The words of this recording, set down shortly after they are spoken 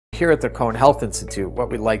here at the Cohn Health Institute,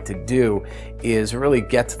 what we like to do is really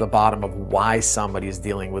get to the bottom of why somebody is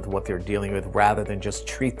dealing with what they're dealing with, rather than just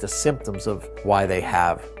treat the symptoms of why they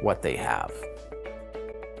have what they have.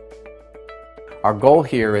 Our goal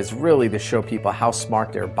here is really to show people how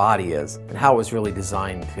smart their body is and how it was really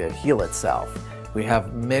designed to heal itself. We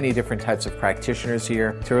have many different types of practitioners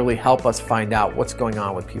here to really help us find out what's going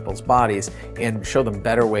on with people's bodies and show them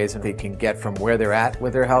better ways that they can get from where they're at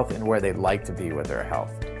with their health and where they'd like to be with their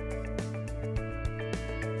health.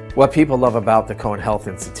 What people love about the Cohn Health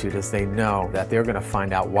Institute is they know that they're going to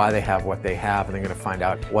find out why they have what they have, and they're going to find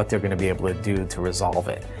out what they're going to be able to do to resolve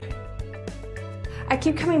it. I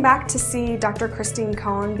keep coming back to see Dr. Christine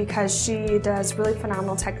Cohn because she does really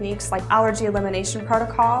phenomenal techniques like allergy elimination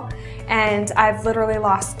protocol, and I've literally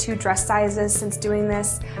lost 2 dress sizes since doing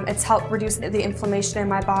this. It's helped reduce the inflammation in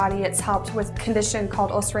my body. It's helped with a condition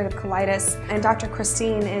called ulcerative colitis, and Dr.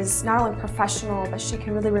 Christine is not only professional, but she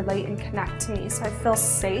can really relate and connect to me, so I feel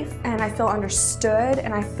safe and I feel understood,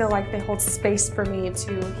 and I feel like they hold space for me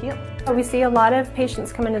to heal. We see a lot of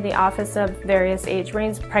patients come into the office of various age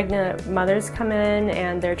ranges. Pregnant mothers come in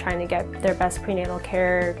and they're trying to get their best prenatal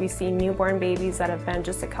care. We see newborn babies that have been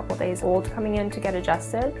just a couple days old coming in to get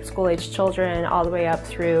adjusted. School-age children all the way up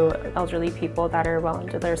through elderly people that are well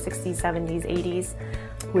into their 60s, 70s, 80s.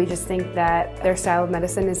 We just think that their style of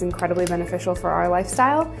medicine is incredibly beneficial for our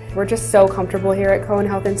lifestyle. We're just so comfortable here at Cohn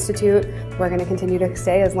Health Institute. We're going to continue to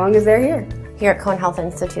stay as long as they're here. Here at Cohn Health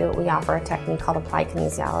Institute, we offer a technique called applied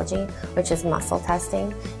kinesiology, which is muscle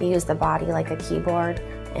testing. You use the body like a keyboard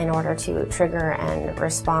in order to trigger and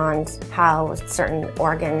respond how certain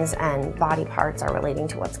organs and body parts are relating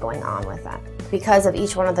to what's going on with that. Because of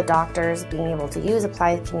each one of the doctors being able to use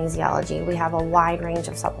applied kinesiology, we have a wide range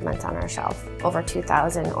of supplements on our shelf, over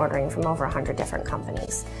 2,000 ordering from over 100 different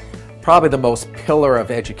companies. Probably the most pillar of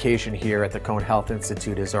education here at the Cohn Health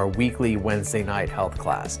Institute is our weekly Wednesday night health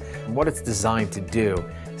class. And what it's designed to do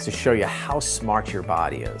is to show you how smart your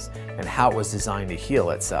body is and how it was designed to heal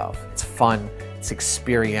itself. It's fun, it's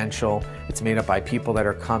experiential, it's made up by people that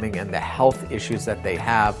are coming and the health issues that they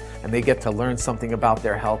have, and they get to learn something about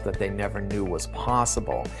their health that they never knew was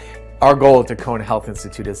possible. Our goal at the Cohn Health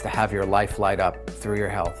Institute is to have your life light up through your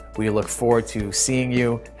health. We look forward to seeing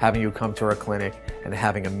you, having you come to our clinic, and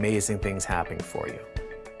having amazing things happening for you.